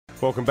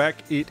Welcome back.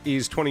 It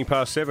is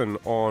 7:20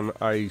 on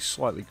a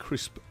slightly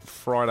crisp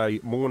Friday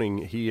morning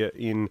here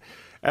in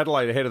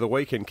Adelaide ahead of the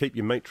weekend. Keep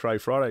your Meat Tray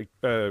Friday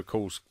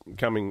calls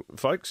coming,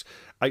 folks.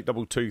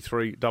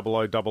 8223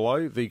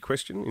 0000. The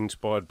question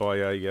inspired by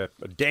a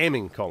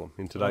damning column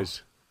in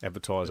today's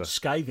Advertiser.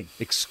 Scathing.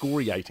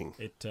 Excoriating.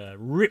 It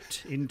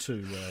ripped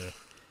into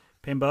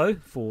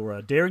Pembo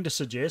for daring to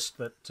suggest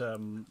that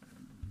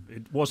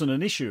it wasn't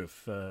an issue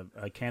if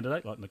a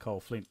candidate like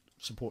Nicole Flint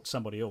supports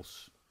somebody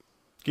else.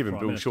 Given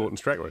Bill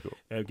Shorten's track record.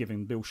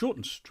 Given Bill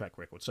Shorten's track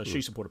record. So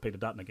she supported Peter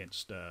Dutton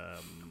against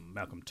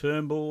Malcolm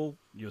Turnbull.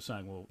 You're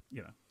saying, well,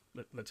 you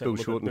know, let's have a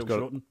look at Bill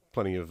Shorten.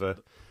 Plenty of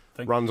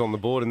runs on the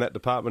board in that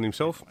department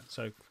himself.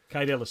 So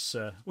Kate Ellis,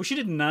 well, she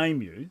didn't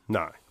name you.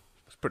 No.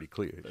 It's pretty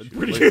clear.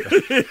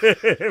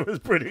 It was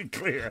pretty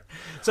clear.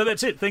 So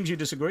that's it. Things you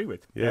disagree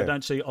with. Yeah.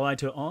 Don't see eye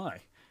to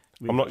eye.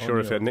 I'm not sure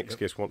if our next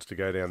guest wants to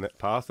go down that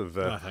path of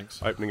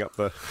opening up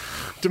the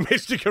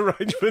domestic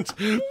arrangements.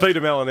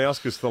 Peter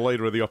Malinauskas, the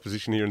leader of the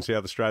opposition here in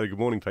South Australia. Good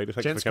morning, Peter.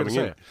 Thanks for coming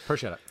in.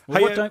 Appreciate it.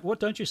 Well, what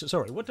don't you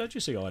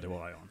see eye to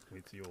eye on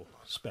with your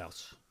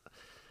spouse?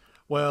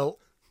 Well,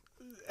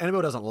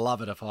 Annabelle doesn't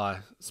love it if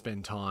I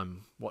spend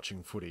time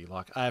watching footy.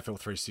 Like AFL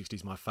 360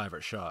 is my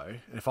favourite show.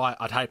 And if I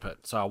tape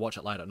it, so I watch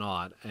it late at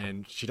night,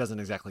 and she doesn't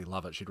exactly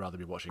love it. She'd rather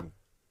be watching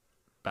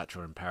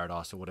Bachelor in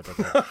Paradise or whatever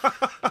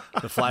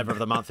the flavour of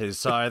the month is.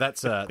 So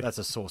that's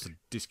a source of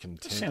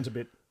discontent. This sounds a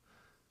bit,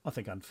 I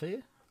think,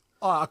 unfair.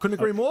 Oh, I couldn't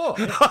agree more.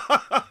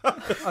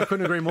 I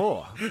couldn't agree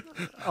more.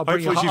 I'll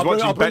bring you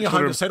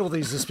home to settle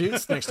these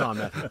disputes next time.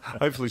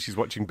 Hopefully she's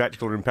watching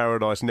Bachelor in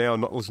Paradise now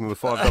and not listening to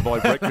the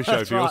 5AA Breakfast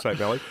Show for your sake,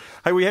 Mally.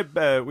 Hey, we had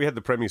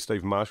the Premier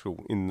Steve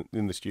Marshall in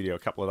the studio a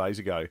couple of days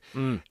ago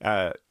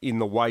in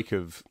the wake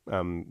of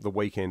the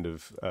weekend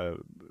of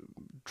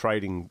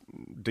trading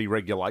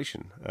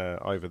deregulation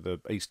over the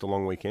Easter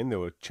long weekend. There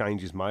were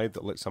changes made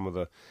that let some of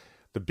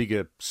the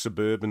bigger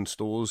suburban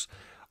stores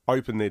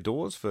open their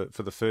doors for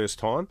the first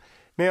time.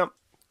 Now,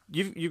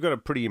 you've got a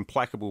pretty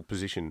implacable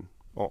position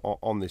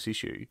on this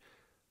issue,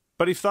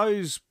 but if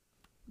those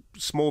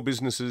small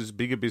businesses,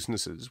 bigger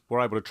businesses,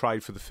 were able to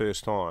trade for the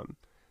first time,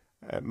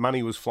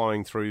 money was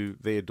flowing through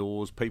their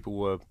doors, people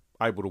were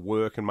able to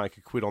work and make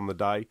a quid on the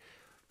day,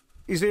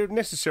 is there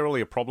necessarily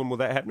a problem with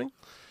that happening?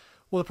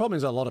 Well, the problem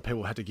is a lot of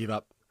people had to give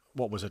up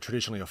what was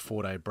traditionally a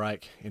 4-day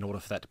break in order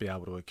for that to be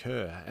able to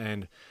occur.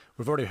 And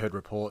we've already heard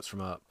reports from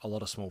a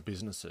lot of small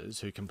businesses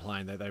who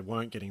complained that they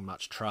weren't getting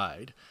much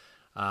trade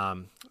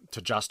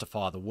to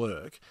justify the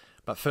work,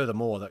 but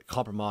furthermore, that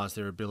compromised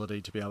their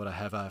ability to be able to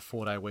have a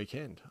 4-day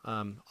weekend.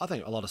 I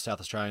think a lot of South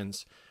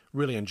Australians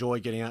really enjoy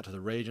getting out to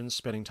the regions,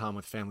 spending time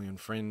with family and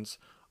friends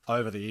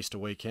over the Easter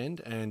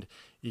weekend, and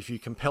if you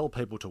compel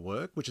people to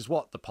work, which is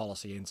what the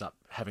policy ends up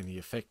having the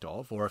effect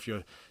of, or if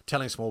you're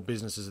telling small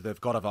businesses that they've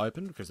got to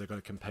open because they've got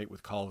to compete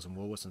with Coles and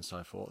Woolworths and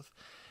so forth,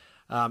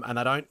 and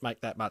they don't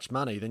make that much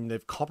money, then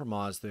they've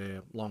compromised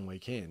their long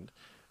weekend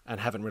and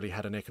haven't really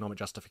had an economic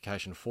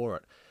justification for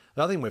it.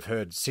 The other thing we've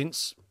heard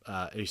since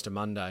Easter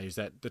Monday is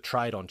that the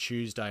trade on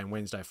Tuesday and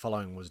Wednesday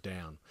following was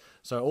down.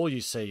 So all you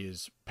see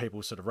is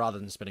people sort of, rather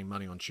than spending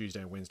money on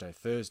Tuesday, Wednesday,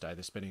 Thursday,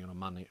 they're spending it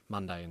on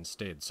Monday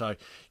instead. So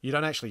you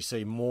don't actually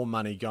see more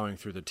money going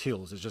through the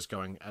tills. It's just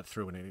going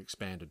through in an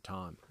expanded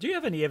time. Do you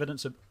have any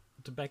evidence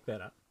to back that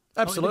up?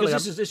 Absolutely.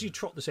 Because you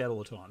trot this out all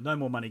the time. No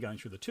more money going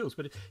through the tills.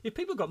 But if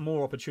people got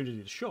more opportunity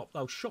to shop,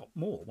 they'll shop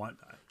more, won't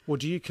they? Well,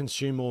 do you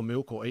consume more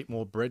milk or eat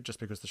more bread just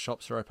because the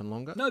shops are open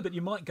longer? No, but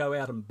you might go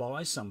out and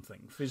buy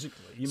something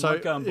physically. You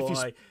might go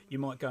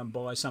and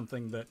buy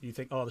something that you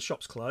think, oh, the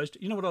shop's closed.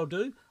 You know what I'll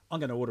do?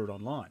 I'm going to order it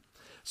online.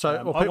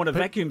 So I want a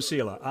vacuum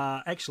sealer.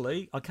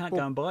 Actually, I can't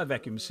go and buy a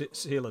vacuum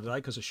sealer today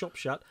because the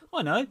shop's shut.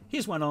 I know.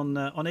 Here's one on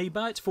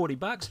eBay. It's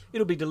 $40.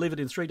 It'll be delivered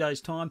in 3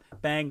 days' time.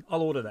 Bang,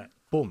 I'll order that.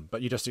 Boom,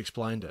 but you just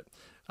explained it.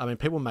 I mean,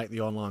 people make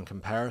the online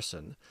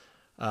comparison,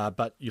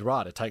 but you're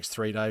right, it takes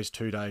 3 days,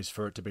 2 days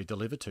for it to be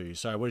delivered to you.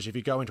 So whereas if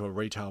you go into a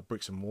retail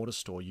bricks and mortar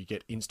store, you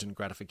get instant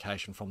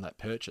gratification from that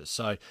purchase.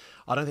 So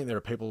I don't think there are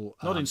people...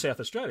 Not in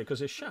South Australia because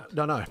they're shut.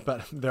 No,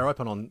 but they're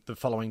open on the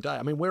following day.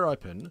 I mean, we're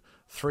open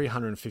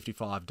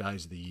 355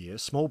 days of the year.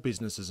 Small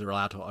businesses are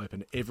allowed to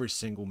open every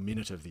single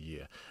minute of the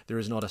year. There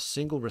is not a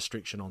single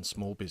restriction on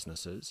small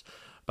businesses,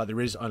 but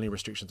there is only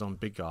restrictions on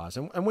big guys.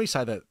 And we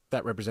say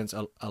that represents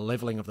a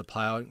levelling of the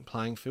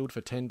playing field for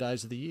 10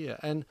 days of the year.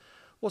 And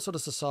what sort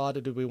of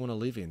society do we want to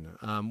live in?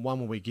 One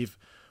where we give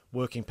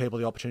working people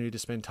the opportunity to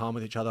spend time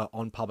with each other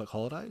on public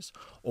holidays,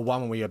 or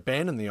one where we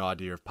abandon the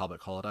idea of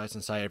public holidays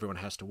and say everyone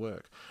has to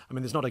work. I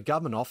mean, there's not a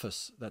government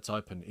office that's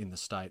open in the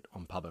state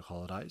on public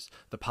holidays.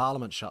 The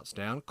Parliament shuts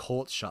down,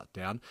 courts shut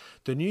down.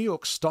 The New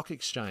York Stock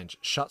Exchange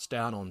shuts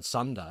down on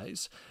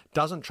Sundays,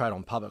 doesn't trade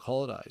on public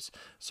holidays.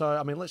 So,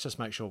 I mean, let's just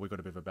make sure we've got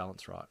a bit of a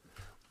balance right.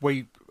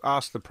 We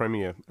asked the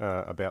Premier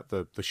about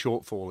the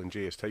shortfall in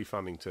GST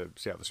funding to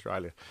South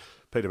Australia,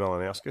 Peter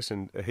Malinauskas,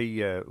 and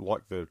he,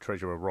 like the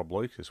Treasurer Rob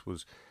Lucas,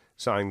 was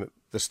saying that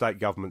the state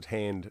government's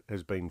hand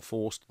has been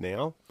forced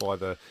now by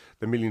the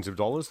millions of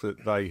dollars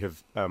that they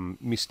have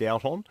missed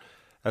out on.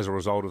 as a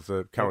result of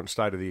the current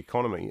state of the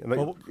economy. And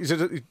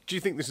do you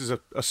think this is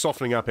a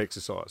softening up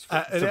exercise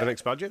for the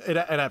next budget? It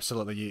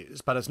absolutely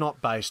is, but it's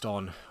not based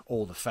on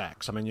all the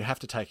facts. I mean, you have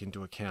to take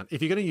into account,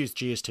 if you're going to use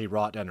GST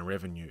write-down in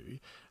revenue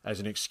as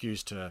an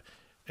excuse to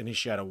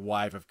initiate a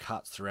wave of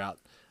cuts throughout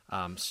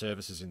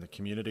services in the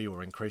community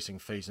or increasing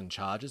fees and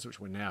charges, which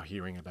we're now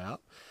hearing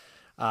about,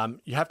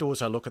 you have to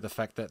also look at the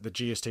fact that the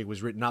GST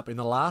was written up in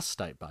the last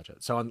state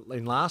budget. So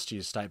in last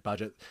year's state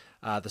budget,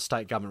 the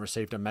state government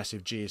received a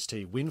massive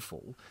GST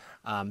windfall.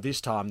 This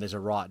time there's a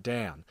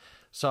write-down.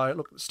 So,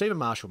 look, Stephen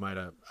Marshall made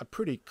a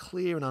pretty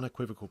clear and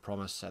unequivocal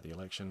promise at the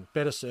election: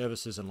 better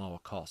services and lower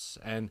costs.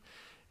 And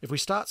if we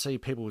start to see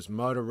people's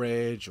motor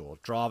reg or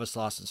driver's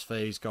licence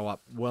fees go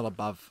up well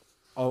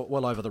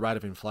over the rate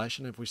of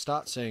inflation, if we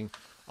start seeing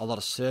a lot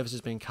of services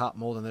being cut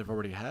more than they've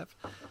already have,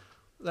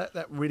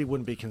 that really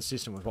wouldn't be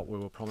consistent with what we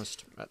were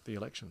promised at the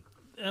election.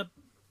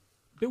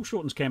 Bill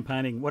Shorten's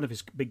campaigning, one of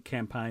his big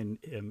campaign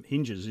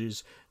hinges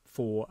is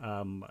for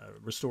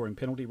restoring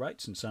penalty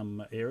rates in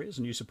some areas,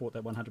 and you support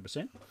that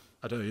 100%?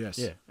 I do, yes.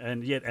 Yeah,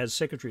 and yet as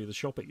Secretary of the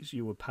Shoppies,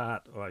 you were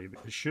part, I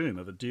assume,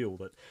 of a deal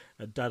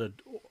that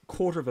dudded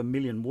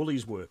 250,000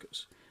 Woolies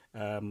workers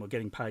were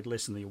getting paid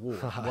less than the award,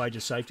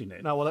 wages safety net,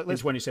 in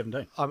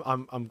 2017.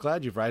 I'm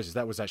glad you've raised this.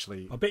 That was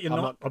actually... I bet you're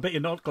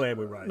not glad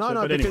we raised it.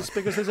 No,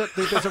 because there's a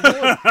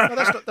rule.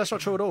 No, that's not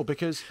true at all,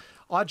 because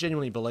I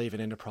genuinely believe in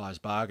enterprise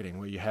bargaining,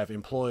 where you have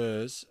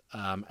employers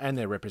and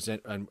their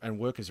and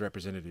workers'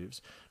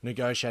 representatives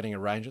negotiating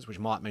arrangements, which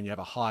might mean you have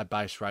a high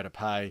base rate of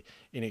pay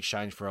in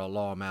exchange for a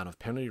low amount of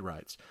penalty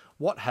rates.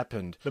 What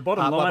happened? The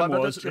bottom line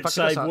was it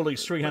saved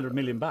Woolies $300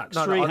 million,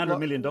 $300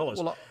 million.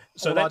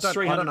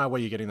 I don't know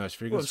where you're getting those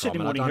figures from. The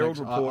Sydney Morning Herald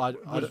report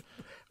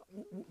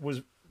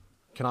was.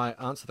 Can I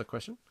answer the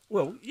question?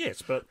 Well,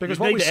 yes, but because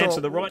you need to answer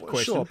the right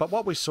question. Sure, but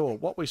what we saw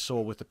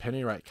with the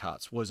penny rate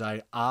cuts was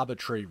a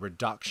arbitrary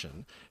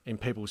reduction in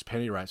people's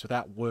penny rates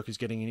without workers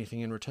getting anything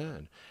in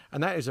return,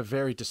 and that is a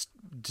very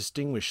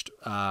distinguished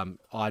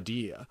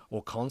idea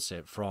or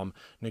concept from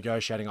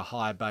negotiating a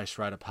higher base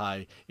rate of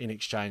pay in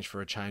exchange for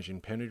a change in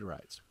penalty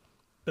rates.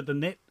 But the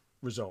net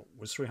result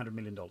was $300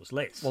 million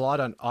less. Well, I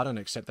don't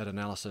accept that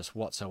analysis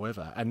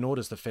whatsoever, and nor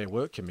does the Fair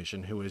Work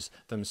Commission, who has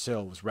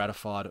themselves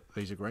ratified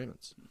these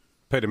agreements.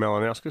 Peter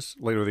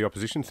Malinauskas, Leader of the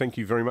Opposition, thank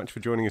you very much for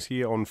joining us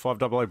here on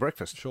 5AA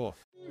Breakfast. Sure.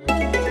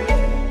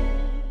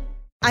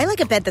 I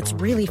like a bed that's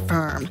really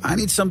firm. I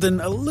need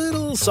something a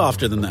little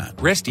softer than that.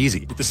 Rest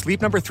easy. With the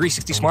Sleep Number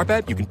 360 smart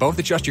bed, you can both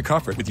adjust your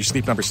comfort with your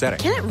Sleep Number setting.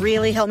 Can it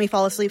really help me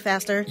fall asleep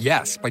faster?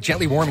 Yes, by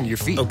gently warming your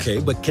feet. Okay,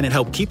 but can it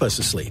help keep us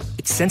asleep?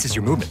 It senses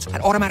your movements and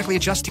automatically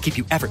adjusts to keep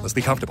you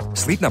effortlessly comfortable.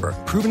 Sleep Number,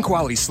 proven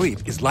quality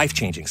sleep is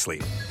life-changing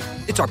sleep.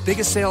 It's our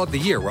biggest sale of the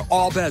year, where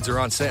all beds are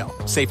on sale.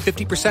 Save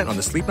 50% on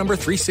the Sleep Number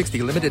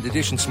 360 limited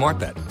edition smart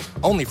bed,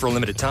 only for a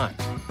limited time.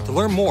 To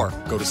learn more,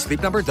 go to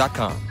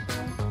sleepnumber.com.